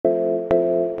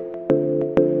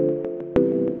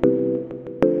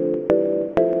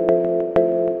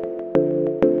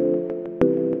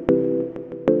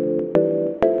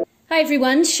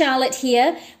everyone, Charlotte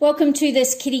here. Welcome to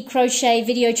this kitty crochet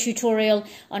video tutorial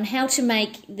on how to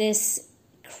make this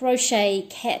crochet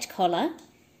cat collar,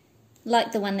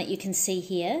 like the one that you can see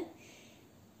here.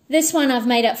 This one I've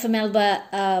made up for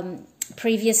Melba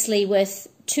previously with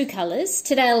two colours.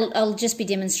 Today I'll just be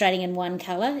demonstrating in one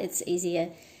colour. It's easier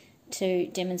to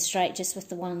demonstrate just with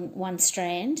the one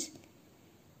strand.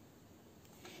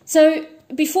 So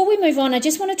before we move on, I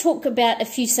just want to talk about a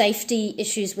few safety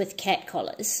issues with cat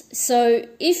collars. So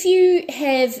if you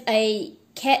have a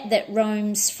cat that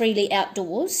roams freely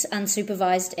outdoors,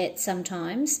 unsupervised at some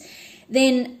times,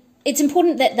 then it's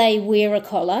important that they wear a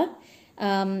collar,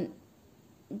 to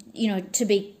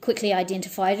be quickly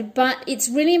identified, but it's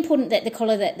really important that the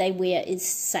collar that they wear is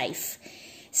safe.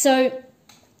 So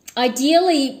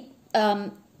ideally,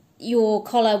 your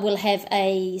collar will have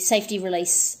a safety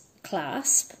release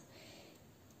clasp,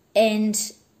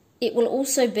 and it will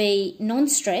also be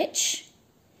non-stretch,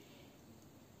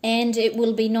 and it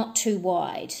will be not too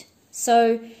wide.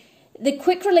 So the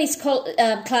quick release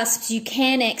clasps, you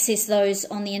can access those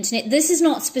on the internet. This is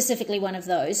not specifically one of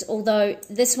those, although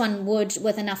this one would,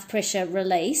 with enough pressure,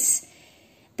 release.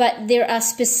 But there are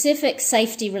specific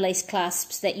safety release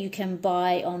clasps that you can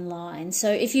buy online. So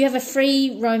if you have a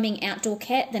free roaming outdoor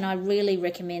cat, then I really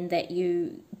recommend that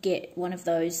you get one of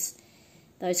those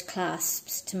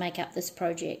clasps to make up this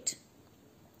project.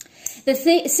 The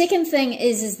second thing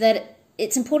is that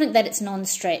it's important that it's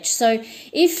non-stretch. So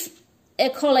if a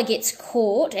collar gets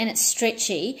caught and it's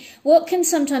stretchy, what can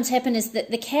sometimes happen is that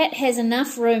the cat has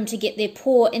enough room to get their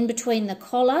paw in between the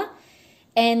collar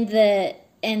and their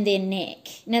neck.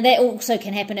 Now that also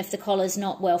can happen if the collar is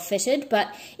not well fitted,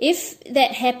 but if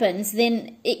that happens,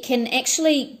 then it can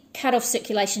actually cut off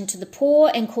circulation to the paw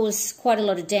and cause quite a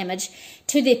lot of damage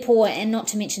to their paw, and not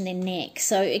to mention their neck.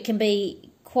 So it can be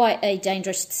quite a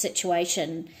dangerous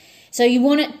situation. So you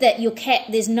want it that your cat,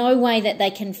 there's no way that they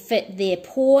can fit their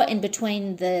paw in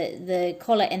between the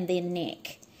collar and their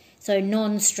neck. So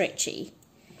non-stretchy.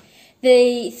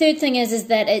 The third thing is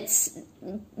that it's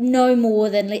no more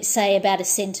than, let's say, about 1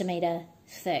 centimetre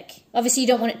thick. Obviously you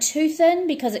don't want it too thin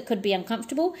because it could be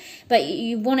uncomfortable, but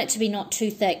you want it to be not too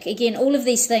thick. Again, all of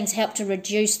these things help to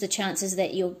reduce the chances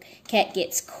that your cat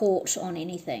gets caught on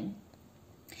anything.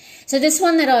 So this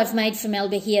one that I've made for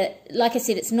Melba here, like I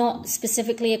said, it's not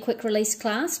specifically a quick release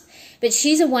clasp, but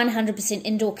she's a 100%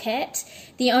 indoor cat.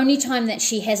 The only time that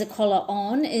she has a collar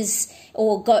on is,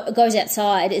 or goes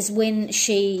outside, is when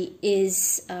she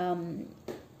is,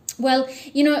 well,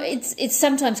 it's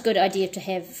sometimes a good idea to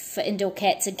have for indoor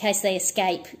cats in case they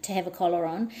escape to have a collar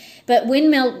on. But when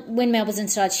Melba's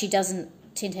inside, she doesn't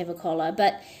tend to have a collar.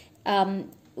 But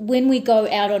when we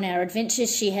go out on our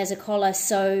adventures, she has a collar.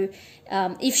 So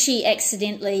if she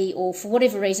accidentally, or for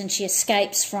whatever reason, she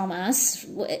escapes from us,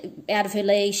 out of her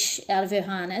leash, out of her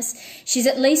harness, she's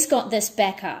at least got this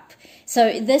backup.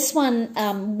 So this one,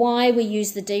 why we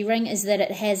use the D-ring is that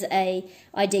it has a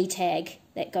ID tag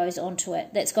that goes onto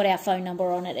it, that's got our phone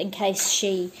number on it in case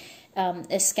she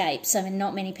escapes. I mean,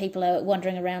 not many people are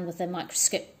wandering around with a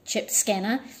microchip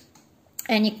scanner,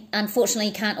 and you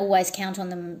unfortunately can't always count on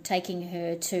them taking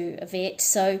her to a vet.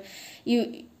 So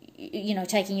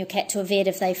taking your cat to a vet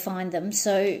if they find them.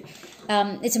 So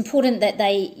it's important that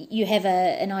you have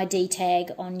an ID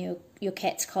tag on your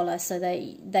cat's collar, so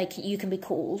you can be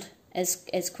called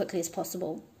as quickly as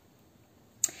possible.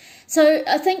 So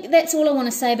I think that's all I want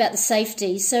to say about the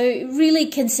safety. So really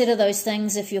consider those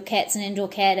things if your cat's an indoor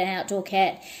cat, an outdoor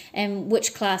cat, and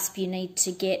which clasp you need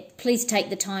to get. Please take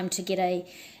the time to get a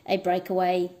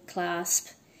breakaway clasp.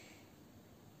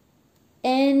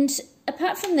 And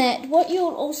apart from that, what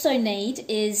you'll also need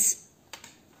is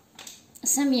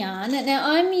some yarn. Now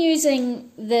I'm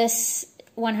using this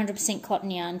 100%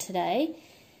 cotton yarn today.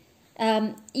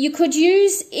 You could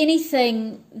use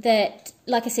anything that,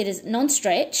 like I said, is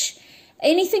non-stretch,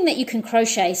 anything that you can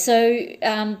crochet. So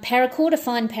paracord, a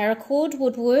fine paracord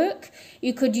would work.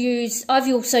 You could use,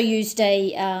 I've also used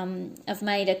I've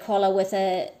made a collar with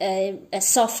a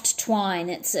soft twine.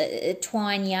 It's a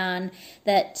twine yarn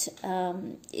that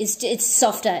it's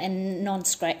softer and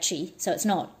non-scratchy. So it's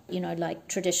not, like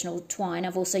traditional twine.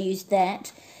 I've also used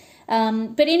that.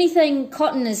 But anything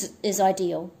cotton is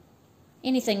ideal.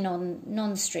 Anything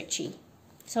non-stretchy.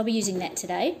 So I'll be using that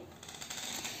today.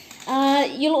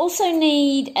 You'll also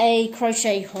need a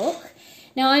crochet hook.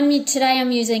 Now today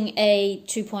I'm using a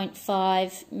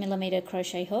 2.5mm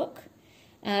crochet hook.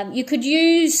 You could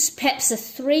use perhaps a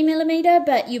 3mm,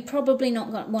 but you're probably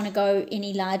not want to go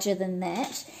any larger than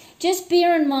that. Just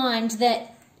bear in mind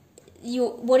that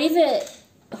whatever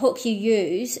hook you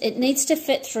use, it needs to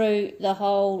fit through the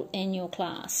hole in your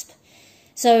clasp.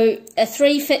 So a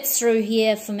 3 fits through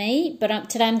here for me, but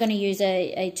today I'm going to use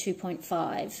a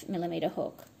 2.5mm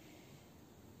hook.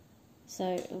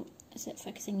 So, is that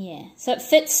focusing? Yeah. So it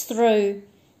fits through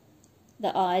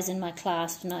the eyes in my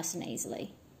clasp nice and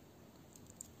easily.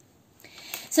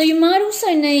 So you might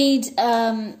also need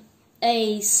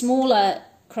a smaller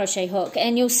crochet hook,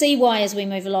 and you'll see why as we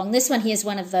move along. This one here is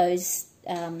one of those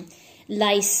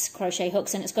lace crochet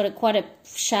hooks, and it's got quite a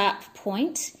sharp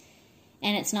point,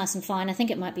 and it's nice and fine. I think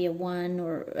it might be a 1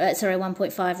 or sorry,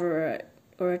 1.5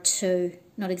 or a 2.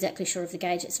 Not exactly sure of the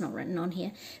gauge. It's not written on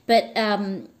here, but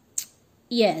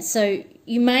yeah. So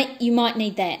you might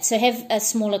need that. So have a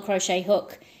smaller crochet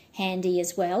hook handy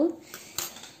as well.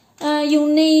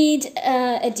 You'll need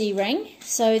a D-ring.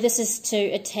 So this is to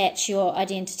attach your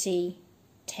identity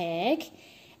tag.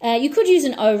 You could use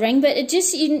an O-ring, but you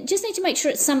just need to make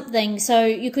sure it's something. So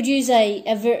you could use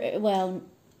well,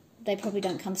 they probably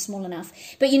don't come small enough,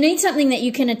 but you need something that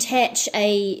you can attach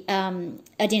a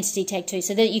identity tag to,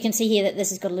 so that you can see here that this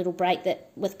has got a little break that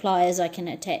with pliers I can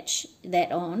attach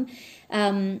that on.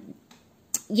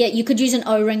 Yeah, you could use an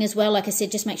O-ring as well. Like I said,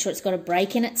 just make sure it's got a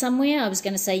break in it somewhere. I was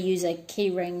going to say use a key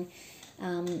ring,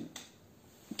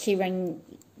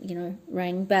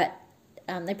 ring, but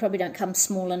they probably don't come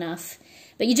small enough.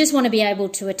 But you just want to be able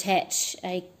to attach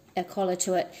a collar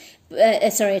to it,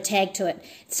 a tag to it.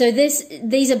 So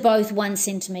these are both 1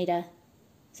 centimetre.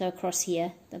 So across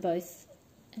here, they're both.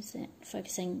 Is that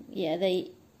focusing? Yeah,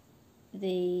 the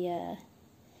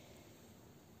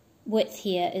width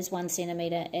here is 1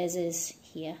 centimetre, as is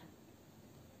here.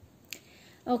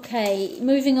 Okay,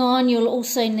 moving on, you'll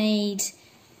also need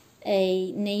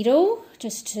a needle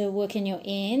just to work in your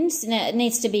ends. Now it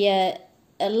needs to be a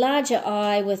larger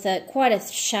eye with quite a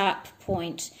sharp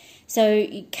point. So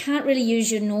you can't really use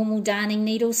your normal darning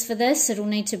needles for this. It'll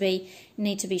need to be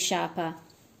sharper.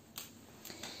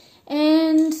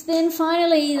 And then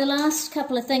finally, the last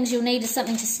couple of things you'll need is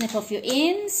something to snip off your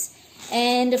ends.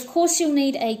 And of course you'll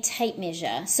need a tape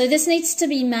measure. So this needs to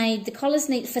be made, the collars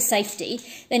need, for safety,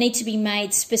 they need to be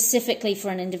made specifically for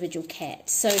an individual cat.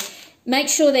 So make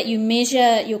sure that you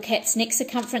measure your cat's neck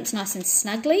circumference nice and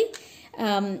snugly.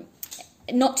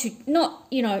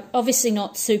 Obviously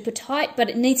not super tight, but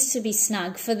it needs to be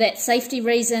snug for that safety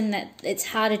reason that it's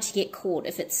harder to get caught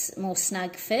if it's more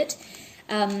snug fit.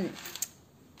 And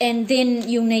then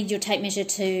you'll need your tape measure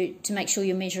to make sure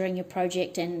you're measuring your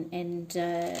project and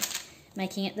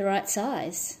making it the right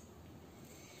size.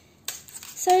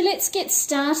 So let's get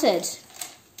started.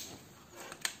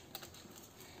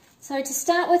 So to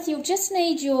start with, you'll just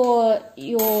need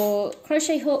your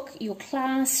crochet hook, your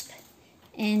clasp,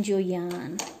 and your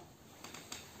yarn.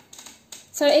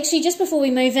 So actually, just before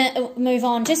we move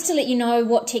on, just to let you know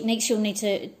what techniques you'll need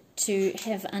to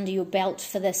have under your belt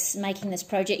for making this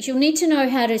project, you'll need to know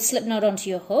how to slip knot onto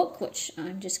your hook, which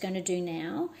I'm just going to do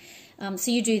now.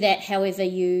 So you do that however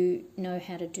you know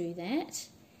how to do that.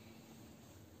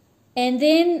 And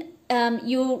then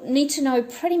you'll need to know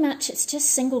pretty much it's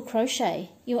just single crochet.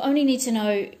 You'll only need to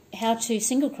know how to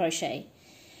single crochet.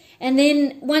 And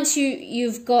then once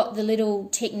you've got the little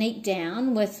technique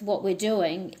down with what we're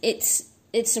doing, it's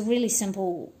a really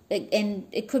simple, and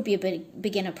it could be a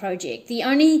beginner project. The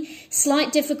only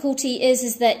slight difficulty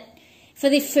is that for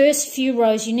the first few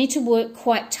rows you need to work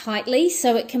quite tightly,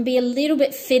 so it can be a little bit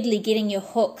fiddly getting your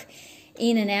hook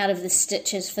in and out of the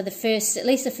stitches for at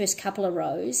least the first couple of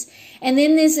rows. And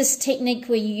then there's this technique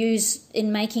where you use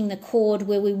in making the cord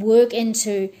where we work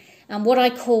into what I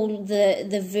call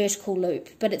the vertical loop,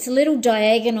 but it's a little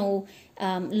diagonal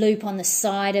loop on the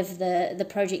side of the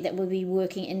project that we'll be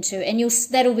working into, and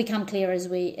that'll become clear as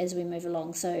we move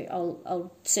along. So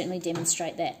I'll certainly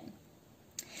demonstrate that.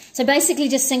 So basically,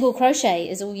 just single crochet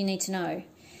is all you need to know.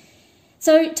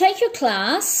 So take your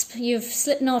clasp you've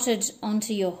slip knotted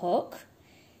onto your hook,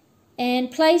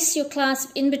 and place your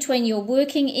clasp in between your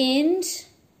working end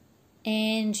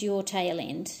and your tail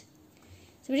end.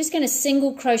 So we're just going to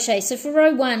single crochet. So for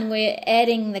row 1, we're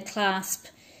adding the clasp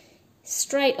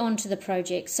straight onto the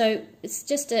project. So it's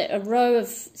just a row of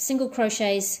single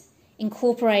crochets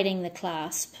incorporating the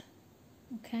clasp.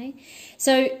 Okay,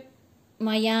 so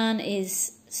my yarn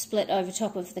is split over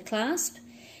top of the clasp.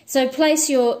 So place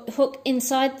your hook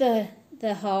inside the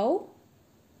hole,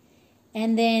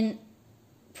 and then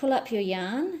pull up your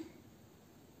yarn,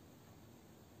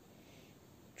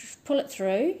 pull it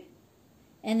through,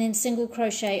 and then single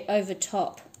crochet over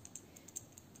top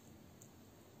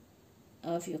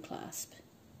of your clasp.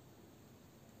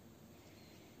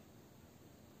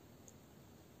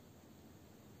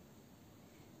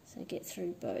 So get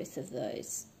through both of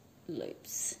those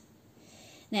loops.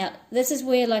 Now this is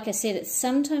where, like I said, it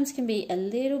sometimes can be a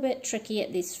little bit tricky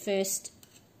at this first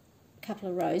couple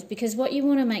of rows, because what you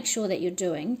want to make sure that you're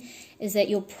doing is that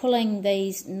you're pulling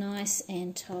these nice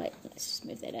and tight. Let's just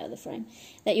move that out of the frame.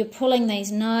 That you're pulling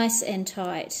these nice and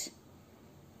tight.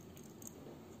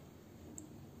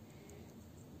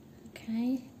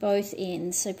 Okay, both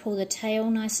ends. So pull the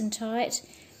tail nice and tight,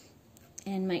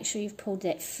 and make sure you've pulled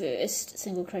that first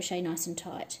single crochet nice and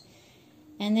tight.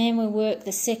 And then we'll work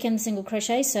the second single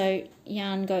crochet. So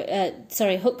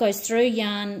hook goes through,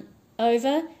 yarn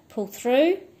over, pull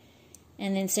through,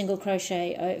 and then single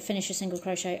crochet, finish a single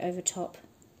crochet over top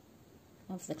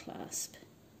of the clasp.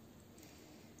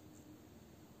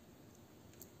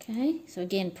 Okay, so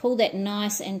again, pull that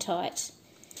nice and tight.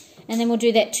 And then we'll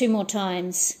do that 2 more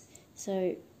times.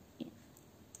 So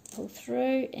pull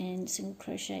through and single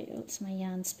crochet. Oops, my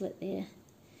yarn split there.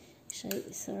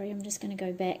 Actually, sorry, I'm just going to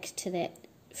go back to that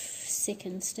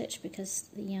second stitch because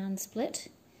the yarn split.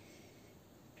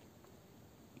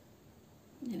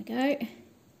 There we go.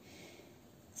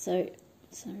 So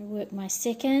work my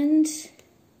second,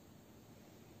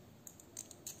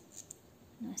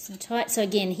 nice and tight. So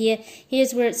again,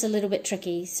 here's where it's a little bit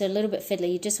tricky, so a little bit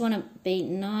fiddly. You just want to be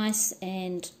nice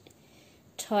and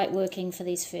tight working for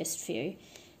these first few.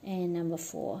 And number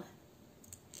 4.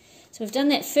 So we've done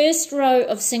that first row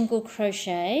of single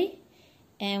crochet,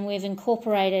 and we've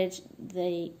incorporated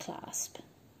the clasp.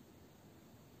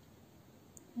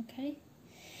 Okay.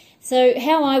 So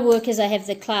how I work is I have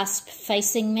the clasp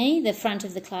facing me. The front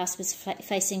of the clasp is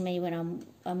facing me when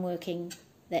I'm working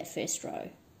that first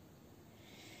row.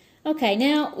 Okay,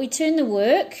 now we turn the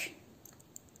work,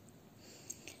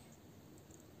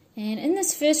 and in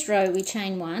this first row we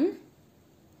chain 1.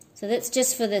 So that's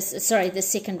just for this, sorry, the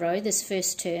second row, this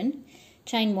first turn.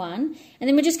 Chain 1, and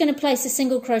then we're just going to place a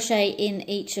single crochet in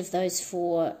each of those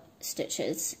 4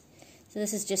 stitches. So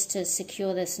this is just to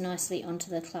secure this nicely onto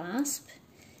the clasp.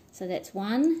 So that's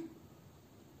 1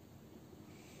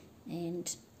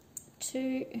 and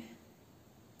 2,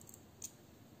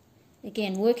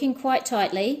 again working quite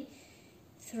tightly,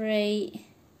 3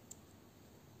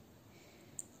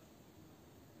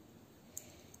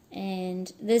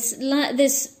 and this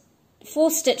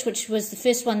 4th stitch, which was the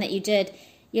first one that you did,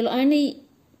 you'll only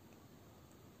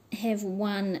have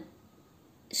 1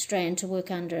 strand to work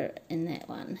under in that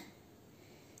one.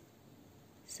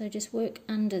 So just work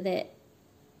under that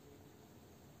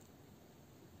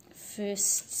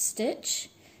first stitch.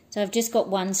 So I've just got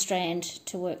 1 strand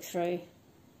to work through.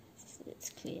 So that's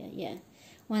clear, yeah.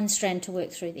 1 strand to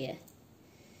work through there.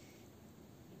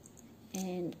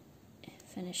 And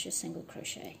finish your single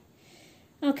crochet.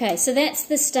 Okay, so that's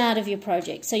the start of your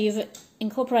project. So you've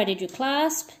incorporated your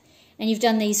clasp, and you've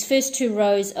done these first 2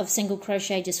 rows of single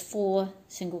crochet, just 4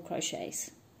 single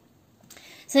crochets.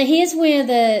 So here's where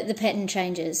the pattern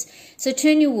changes. So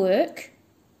turn your work.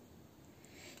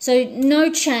 So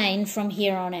no chain from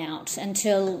here on out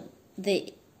until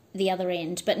the other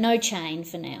end, but no chain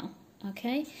for now.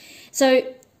 Okay,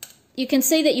 so you can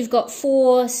see that you've got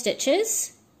 4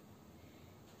 stitches.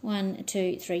 1,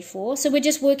 2, 3, 4. So we're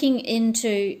just working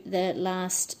into the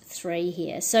last 3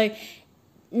 here. So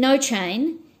no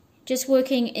chain, just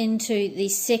working into the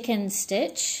second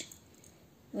stitch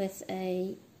with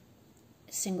a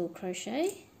single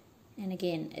crochet. And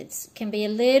again, it can be a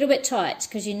little bit tight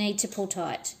because you need to pull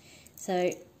tight.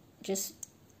 So just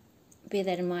bear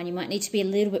that in mind. You might need to be a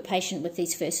little bit patient with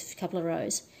these first couple of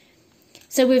rows.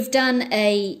 So we've done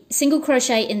a single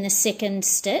crochet in the second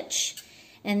stitch,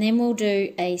 and then we'll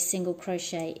do a single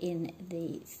crochet in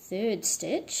the third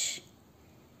stitch.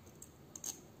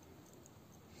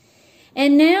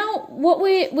 And now what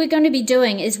we're going to be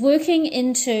doing is working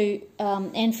into,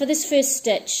 and for this first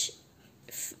stitch,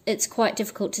 it's quite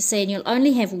difficult to see, and you'll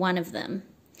only have 1 of them.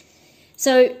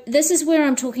 So this is where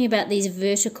I'm talking about these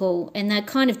vertical, and they're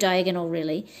kind of diagonal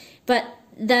really, but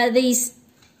they're these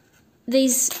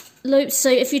loops. So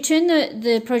if you turn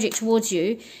the project towards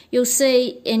you, you'll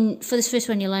see, for this first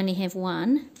one you'll only have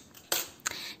 1.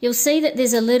 You'll see that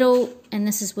there's a little, and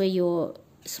this is where your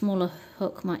smaller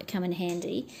hook might come in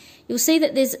handy, you'll see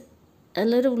that there's a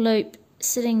little loop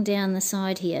sitting down the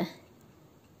side here.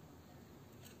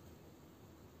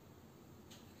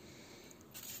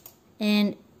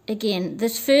 And again,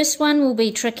 this first one will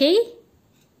be tricky,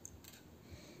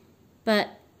 but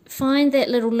find that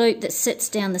little loop that sits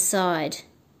down the side.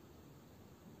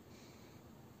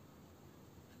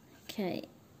 Okay,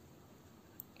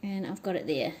 and I've got it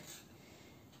there.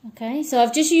 Okay, so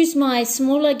I've just used my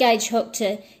smaller gauge hook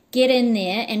to get in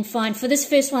there and find, for this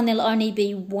first one there'll only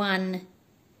be 1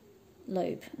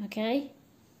 loop, okay?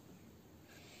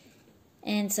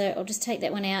 And so I'll just take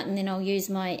that one out, and then I'll use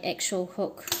my actual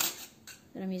hook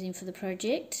that I'm using for the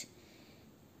project.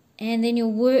 And then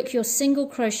you'll work your single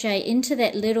crochet into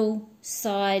that little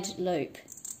side loop.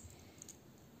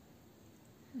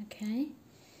 Okay.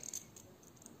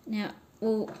 Now,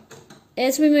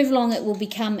 as we move along, it will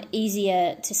become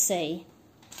easier to see.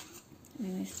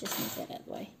 Just move that out of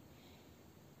the way.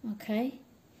 Okay.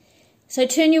 So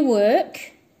turn your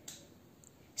work,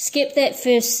 skip that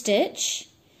first stitch,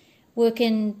 work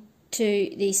into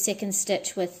the second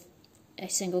stitch with a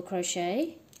single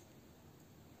crochet,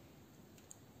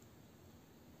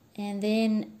 and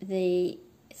then the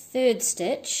third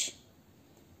stitch,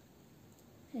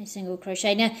 a single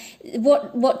crochet. Now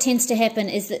what tends to happen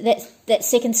is that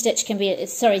second stitch can be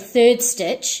third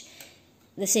stitch,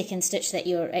 the second stitch that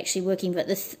you're actually working, but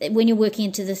when you're working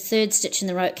into the third stitch in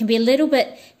the row, it can be a little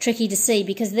bit tricky to see,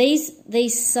 because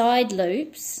these side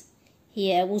loops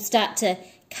here will start to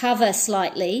cover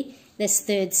slightly this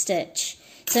third stitch.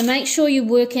 So make sure you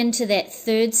work into that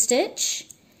third stitch.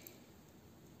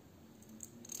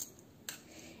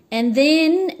 And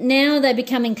then, now they're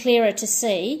becoming clearer to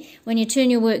see. When you turn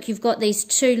your work, you've got these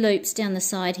 2 loops down the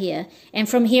side here. And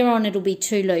from here on, it'll be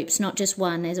 2 loops, not just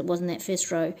one, as it was in that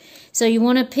first row. So you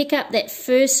want to pick up that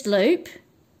first loop.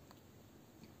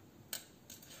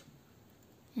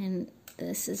 And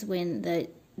this is when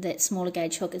that smaller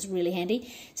gauge hook is really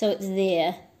handy. So it's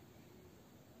there.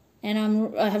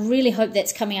 And I really hope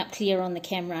that's coming up clear on the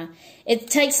camera.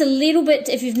 It takes a little bit,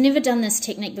 if you've never done this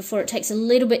technique before, it takes a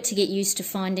little bit to get used to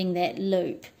finding that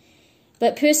loop.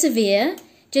 But persevere.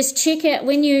 Just check out,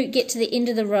 when you get to the end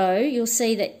of the row, you'll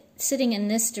see that sitting in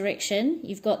this direction,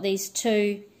 you've got these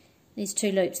two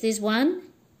loops. There's one,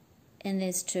 and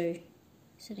there's 2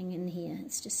 sitting in here.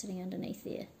 It's just sitting underneath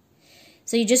there.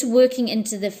 So you're just working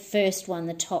into the first one,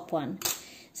 the top one.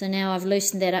 So now I've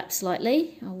loosened that up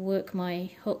slightly. I'll work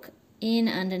my hook in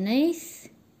underneath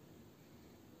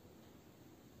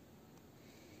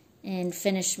and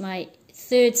finish my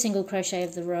third single crochet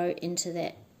of the row into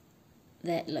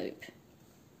that loop.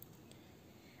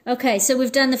 Okay, so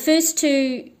we've done the first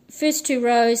two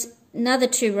rows, another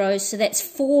 2 rows, so that's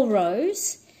 4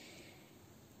 rows.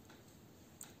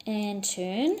 And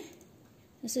turn.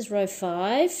 This is row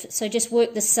 5. So just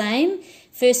work the same.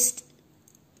 First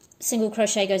single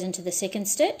crochet goes into the second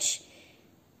stitch,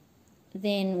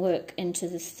 then work into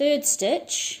the third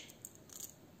stitch,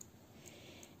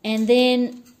 and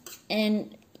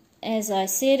as I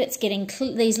said, it's getting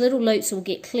these little loops will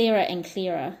get clearer and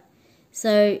clearer.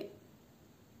 So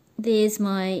there's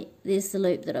the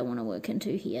loop that I want to work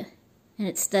into here,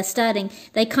 and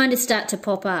they kind of start to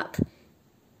pop up.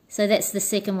 So that's the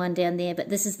second one down there, but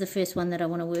this is the first one that I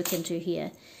want to work into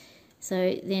here.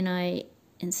 So then I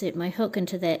insert my hook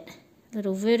into that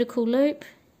little vertical loop.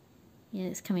 Yeah,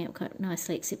 it's coming up quite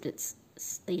nicely, except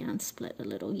the yarn split a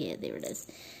little. Yeah, there it is.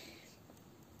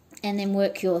 And then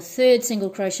work your third single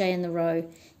crochet in the row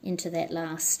into that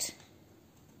last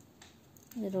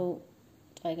little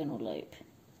diagonal loop.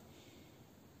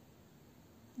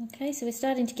 Okay, so we're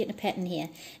starting to get a pattern here.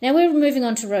 Now we're moving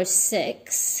on to row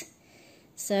 6.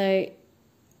 So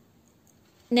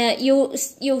now you'll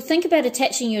think about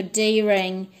attaching your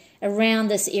D-ring around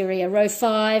this area, row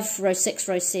 5, row 6,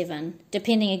 row 7,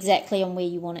 depending exactly on where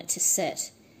you want it to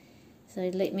sit. So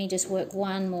let me just work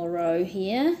one more row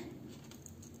here.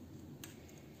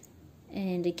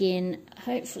 And again,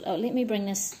 hopefully, let me bring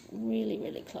this really,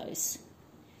 really close.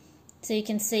 So you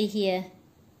can see here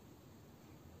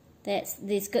that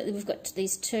we've got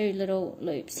these 2 little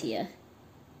loops here.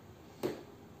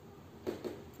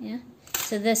 Yeah.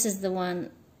 So this is the one.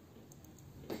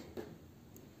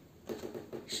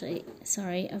 Actually,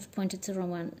 sorry, I've pointed to the wrong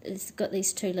one. It's got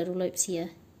these 2 little loops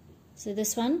here. So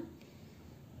this one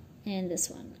and this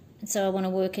one. And so I want to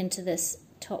work into this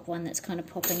top one that's kind of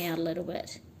popping out a little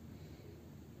bit.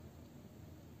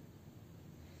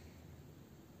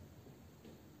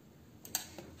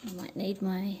 I might need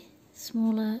my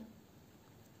smaller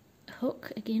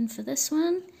hook again for this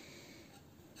one,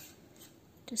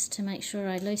 just to make sure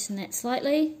I loosen that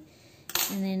slightly,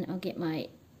 and then I'll get my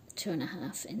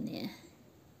 2.5 in there.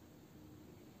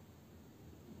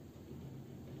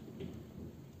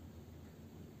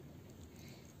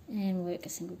 And work a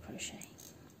single crochet.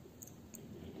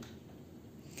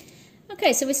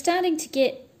 Okay, so we're starting to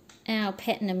get our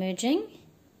pattern emerging,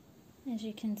 as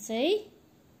you can see.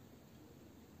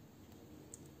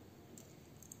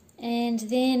 And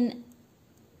then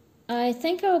I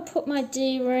think I'll put my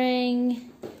D-ring,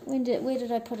 where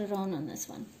did I put it on this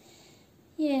one?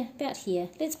 Yeah, about here.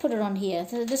 Let's put it on here.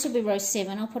 So this will be row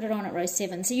 7. I'll put it on at row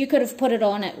 7. So you could have put it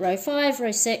on at row 5,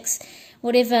 row 6,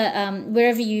 whatever,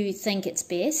 wherever you think it's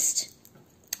best.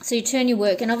 So you turn your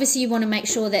work, and obviously you want to make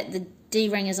sure that the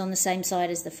D-ring is on the same side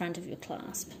as the front of your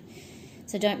clasp.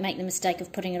 So don't make the mistake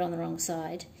of putting it on the wrong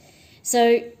side.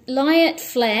 So lie it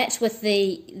flat with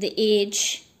the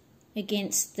edge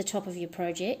against the top of your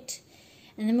project,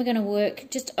 and then we're going to work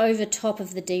just over top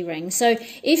of the D-ring. So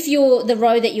if the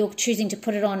row that you're choosing to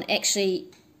put it on actually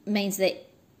means that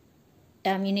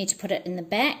you need to put it in the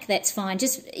back, that's fine.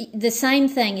 Just the same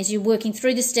thing as you're working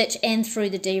through the stitch and through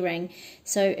the D-ring.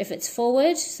 So if it's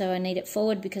forward, so I need it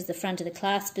forward because the front of the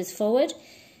clasp is forward,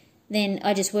 then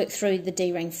I just work through the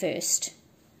D-ring first.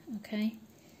 Okay.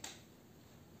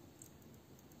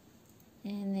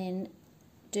 And then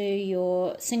do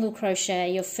your single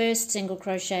crochet, your first single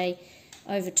crochet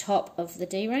over top of the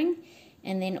D-ring,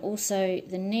 and then also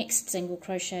the next single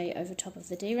crochet over top of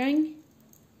the D-ring.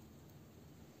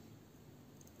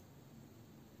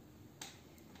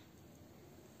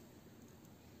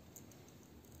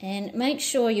 And make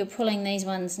sure you're pulling these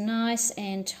ones nice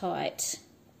and tight.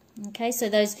 Okay, so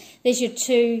there's your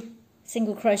 2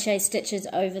 single crochet stitches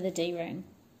over the D-ring.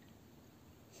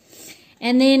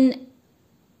 And then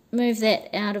move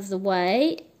that out of the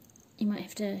way. You might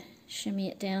have to shimmy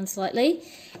it down slightly.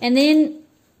 And then,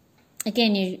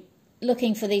 again, you're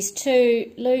looking for these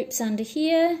 2 loops under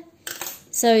here.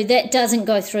 So that doesn't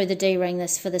go through the D-ring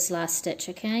for this last stitch,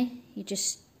 okay? You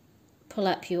just pull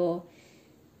up your...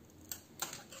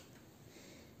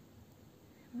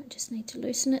 I just need to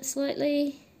loosen it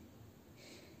slightly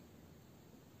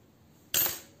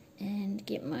and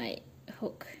get my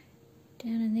hook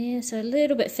down in there. So a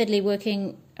little bit fiddly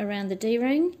working around the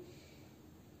D-ring.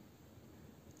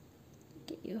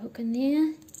 Get your hook in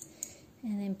there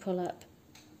and then pull up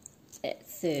that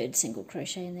 3rd single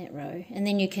crochet in that row. And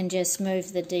then you can just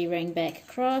move the D-ring back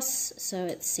across so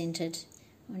it's centered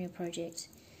on your project.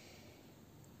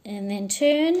 And then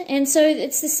turn, and so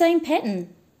it's the same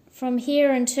pattern from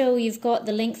here until you've got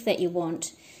the length that you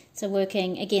want. So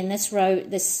working, again, this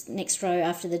next row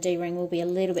after the D-ring will be a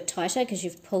little bit tighter because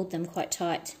you've pulled them quite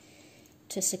tight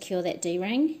to secure that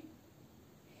D-ring.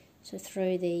 So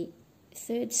through the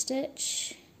 3rd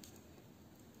stitch.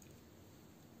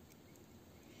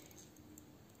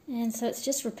 And so it's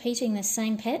just repeating the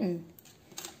same pattern.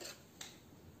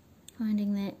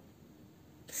 Finding that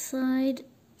side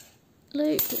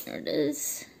loop, there it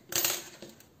is.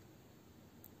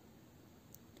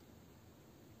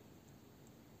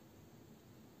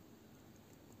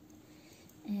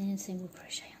 And single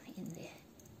crochet on the end there.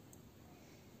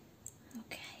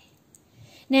 Okay.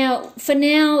 Now, for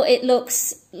now, it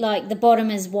looks like the bottom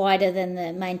is wider than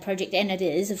the main project, and it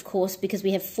is, of course, because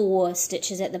we have 4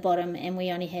 stitches at the bottom and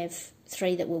we only have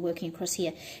 3 that we're working across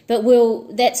here. But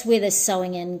that's where the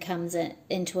sewing in comes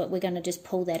into it. We're going to just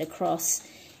pull that across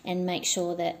and make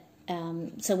sure that,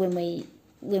 so when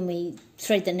we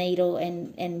thread the needle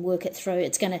and work it through,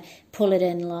 it's going to pull it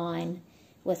in line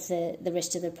with the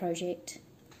rest of the project.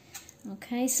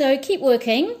 Okay, so keep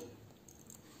working.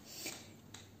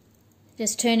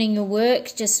 Just turning your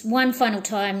work, just one final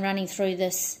time running through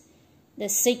this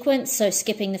sequence. So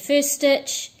skipping the 1st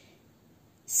stitch,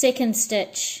 2nd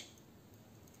stitch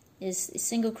is a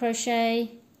single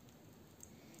crochet,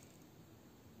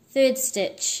 3rd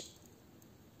stitch,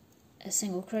 a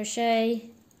single crochet,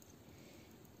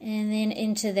 and then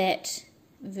into that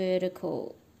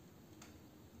vertical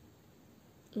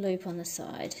loop on the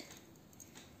side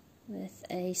with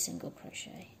a single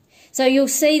crochet. So you'll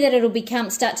see that it'll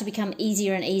start to become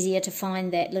easier and easier to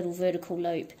find that little vertical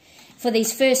loop. For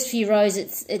these first few rows,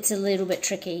 it's a little bit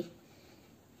tricky,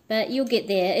 but you'll get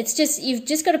there. It's just, you've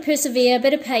just got to persevere, a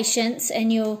bit of patience,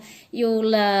 and you'll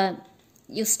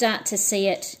start to see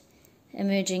it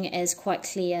emerging as quite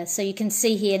clear. So you can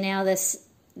see here now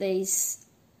these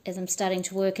as I'm starting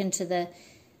to work into the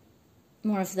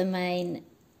more of the main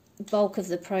bulk of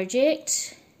the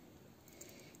project.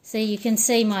 So you can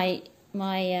see my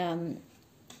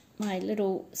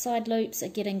little side loops are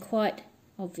getting quite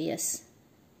obvious.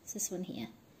 It's this one here,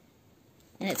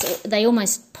 and they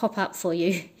almost pop up for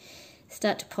you,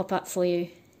 start to pop up for you,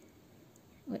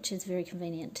 which is very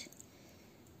convenient.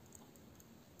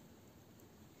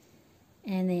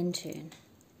 And then turn.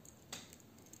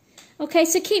 Okay,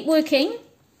 so keep working.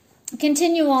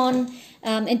 Continue on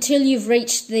until you've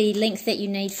reached the length that you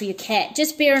need for your cat.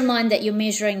 Just bear in mind that you're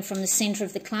measuring from the centre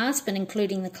of the clasp and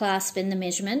including the clasp in the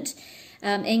measurement.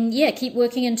 And yeah, keep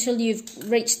working until you've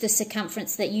reached the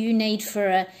circumference that you need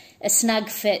for a snug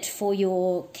fit for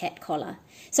your cat collar.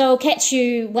 So I'll catch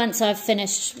you once I've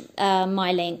finished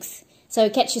my length. So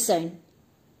catch you soon.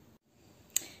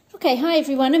 Okay, hi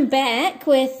everyone, I'm back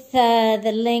with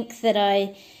the length that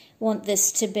I want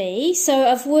this to be. So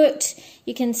I've worked,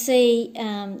 you can see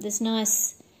this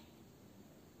nice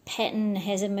pattern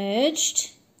has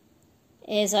emerged,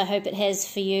 as I hope it has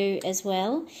for you as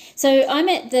well. So I'm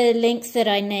at the length that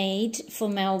I need for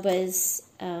Melba's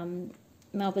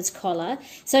collar.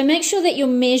 So make sure that you're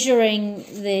measuring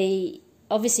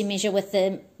obviously measure with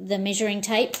the measuring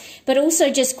tape, but also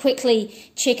just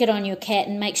quickly check it on your cat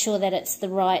and make sure that it's the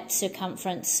right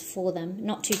circumference for them.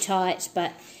 Not too tight,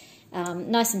 but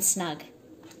nice and snug.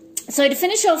 So to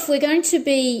finish off, we're going to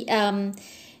be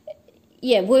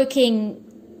working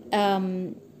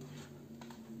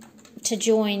to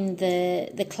join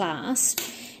the clasp.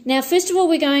 Now, first of all,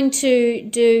 we're going to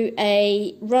do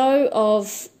a row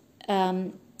of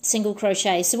single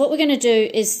crochet. So what we're going to do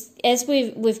is, as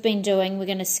we've been doing, we're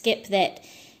going to skip that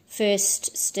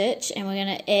first stitch and we're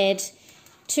going to add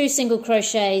 2 single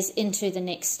crochets into the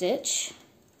next stitch.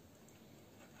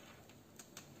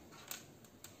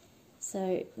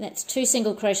 So that's 2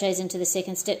 single crochets into the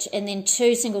second stitch and then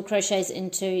 2 single crochets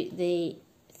into the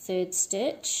third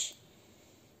stitch.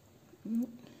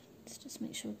 Let's just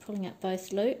make sure we're pulling up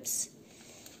both loops.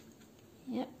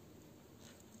 Yep.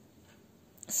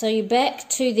 So you're back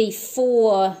to the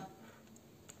 4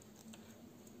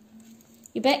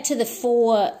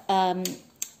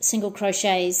 single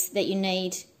crochets that you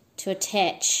need to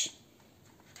attach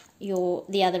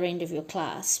the other end of your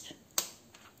clasp.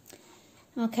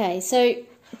 Okay, so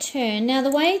turn. Now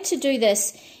the way to do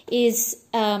this is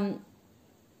to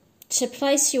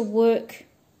place your work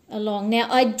along.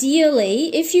 Now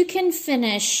ideally, if you can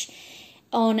finish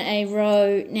on a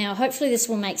row, now hopefully this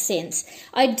will make sense.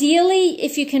 Ideally,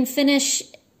 if you can finish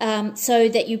so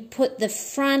that you put the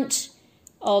front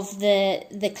of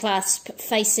the clasp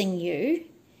facing you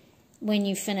when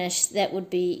you finish, that would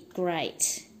be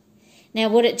great. Now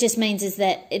what it just means is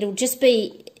that it'll just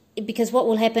be, because what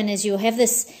will happen is you'll have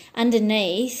this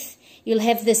underneath, you'll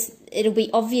have this, it'll be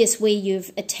obvious where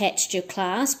you've attached your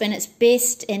clasp, and it's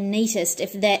best and neatest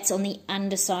if that's on the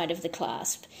underside of the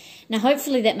clasp. Now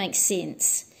hopefully that makes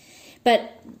sense,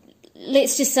 but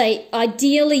let's just say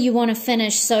ideally you want to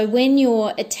finish so when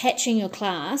you're attaching your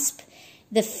clasp,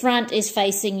 the front is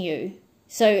facing you.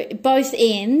 So both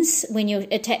ends, when you're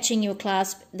attaching your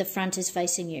clasp, the front is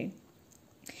facing you.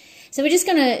 So we're just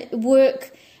going to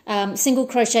work single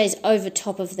crochets over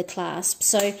top of the clasp.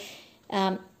 So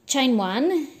chain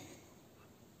 1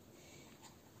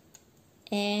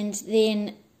 and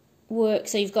then work,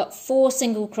 so you've got 4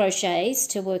 single crochets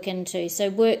to work into. So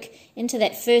work into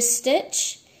that first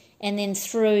stitch and then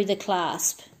through the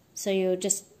clasp. So you're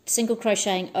just single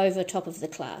crocheting over top of the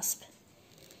clasp.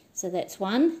 So that's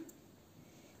 1.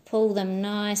 Pull them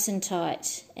nice and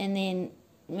tight and then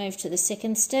move to the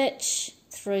second stitch,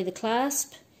 through the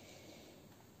clasp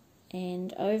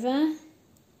and over.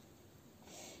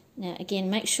 Now again,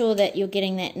 make sure that you're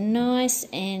getting that nice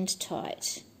and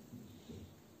tight.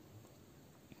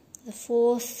 The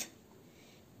 4th,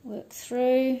 work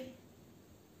through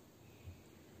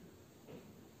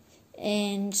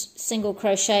and single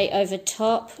crochet over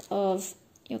top of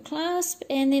your clasp,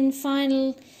 and then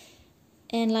final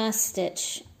and last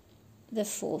stitch, the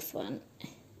 4th one.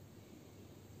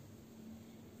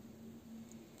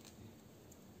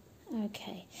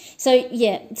 Okay, so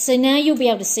yeah, so now you'll be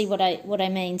able to see what I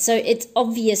mean. So it's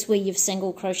obvious where you've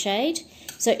single crocheted.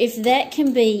 So if that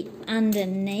can be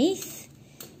underneath,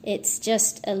 it's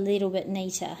just a little bit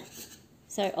neater.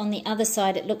 So on the other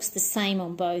side, it looks the same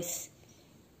on both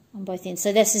ends.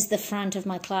 So this is the front of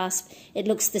my clasp. It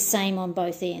looks the same on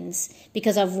both ends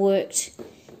because I've worked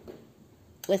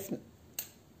with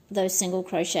those single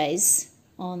crochets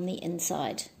on the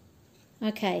inside.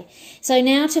 Okay, so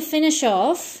now to finish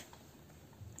off,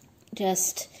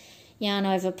 just yarn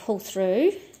over, pull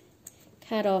through,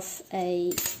 cut off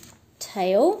a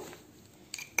tail,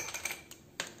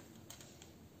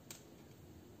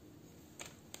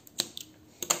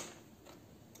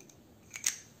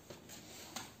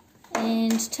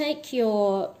 and take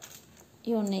your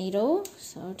needle.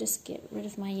 So I'll just get rid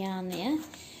of my yarn there.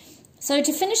 So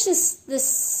to finish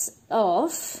this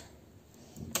off,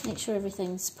 make sure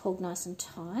everything's pulled nice and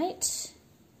tight.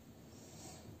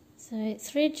 So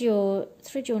thread your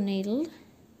needle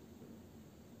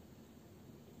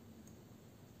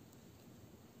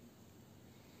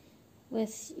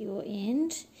with your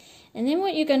end, and then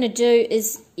what you're going to do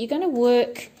is you're going to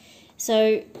work.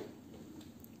 So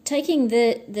taking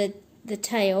the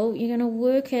tail, you're going to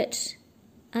work it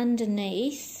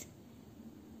underneath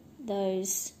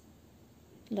those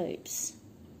loops,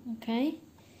 okay,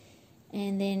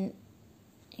 and then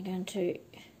you're going to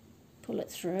pull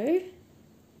it through.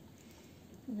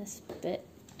 This bit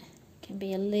can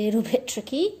be a little bit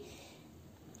tricky,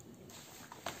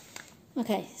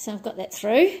 Okay, so I've got that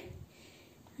through.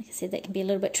 Like I said, that can be a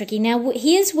little bit tricky. Now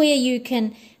here's where you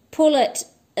can pull it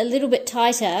a little bit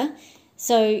tighter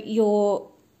so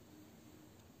your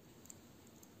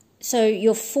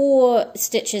 4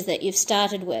 stitches that you've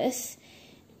started with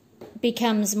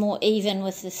becomes more even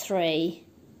with the 3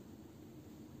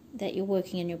 that you're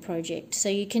working in your project. So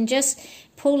you can just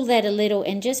pull that a little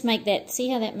and just make that, see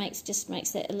how that makes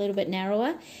that a little bit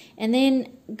narrower, and then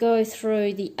go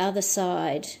through the other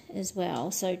side as well.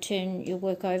 So turn your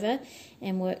work over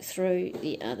and work through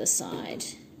the other side.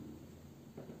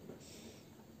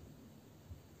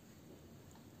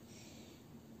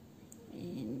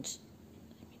 And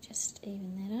let me just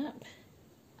even that up.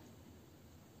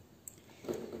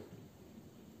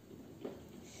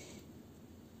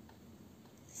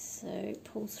 So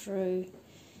pull through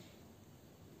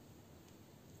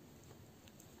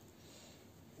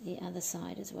the other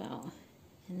side as well,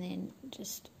 and then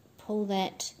just pull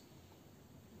that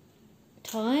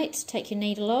tight, take your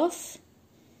needle off,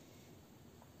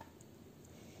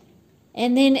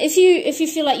 and then if you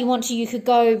feel like you want to, you could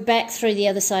go back through the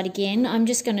other side again. I'm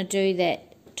just going to do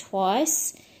that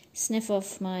twice. Snip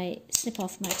off my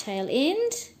tail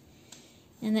end.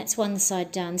 And that's one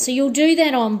side done. So you'll do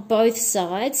that on both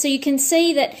sides. So you can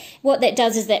see that what that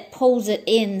does is that pulls it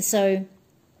in, so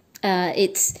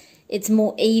it's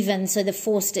more even. So the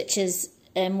 4 stitches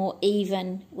are more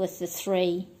even with the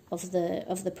 3 of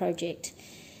the project.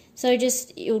 So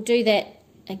just you'll do that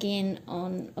again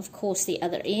on, of course, the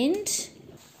other end.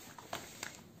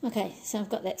 Okay, so I've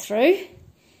got that through.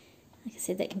 Like I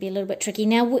said, that can be a little bit tricky.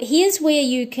 Now here's where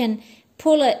you can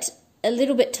pull it a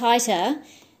little bit tighter.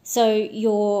 So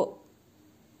your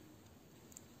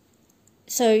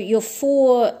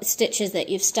 4 stitches that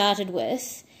you've started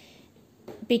with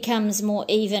becomes more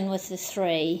even with the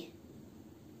 3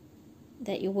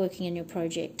 that you're working in your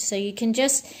project. So you can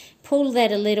just pull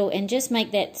that a little and just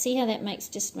make that, see how that makes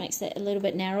that a little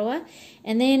bit narrower,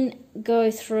 and then go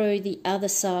through the other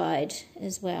side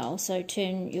as well. So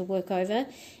turn your work over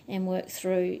and work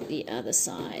through the other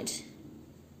side.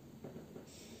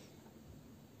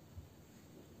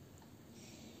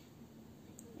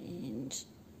 Let me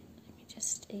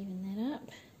just even that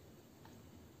up.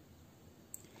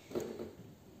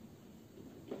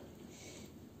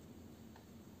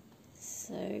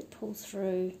 So pull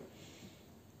through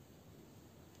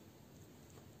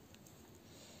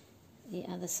the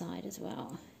other side as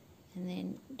well, and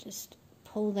then just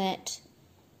pull that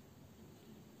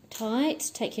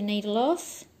tight, take your needle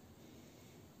off.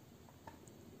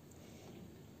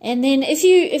 And then if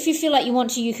you feel like you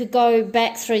want to, you could go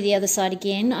back through the other side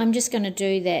again. I'm just going to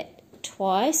do that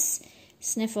twice.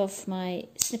 Snip off my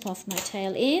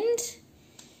tail end,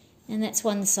 and that's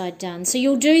one side done. So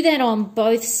you'll do that on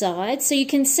both sides. So you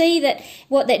can see that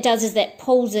what that does is that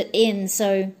pulls it in,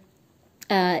 so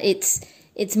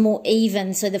it's more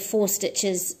even. So the 4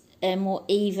 stitches are more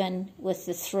even with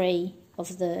the 3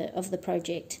 of the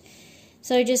project.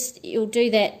 So just you'll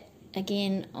do that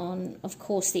again on, of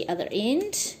course, the other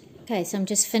end. Okay, so I'm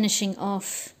just finishing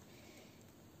off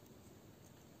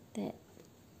that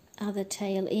other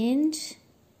tail end.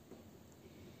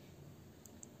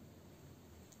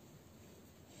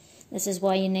 This is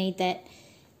why you need that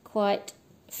quite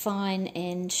fine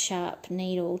and sharp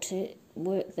needle to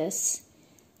work this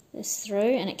through,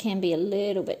 and it can be a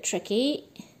little bit tricky.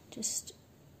 Just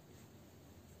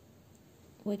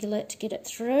wiggle it to get it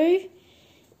through,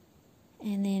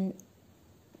 and then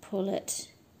pull it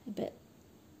a bit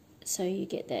so you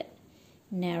get that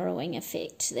narrowing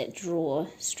effect, that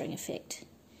drawstring effect.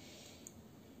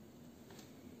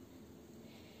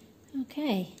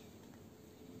 Okay,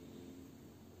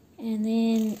 and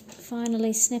then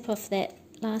finally snip off that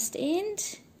last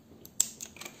end.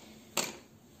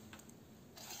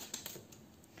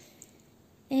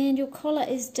 And your collar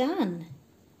is done.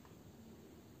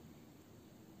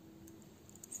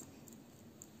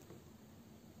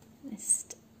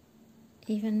 Just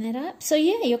even that up. So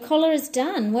yeah, your collar is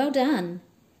done. Well done.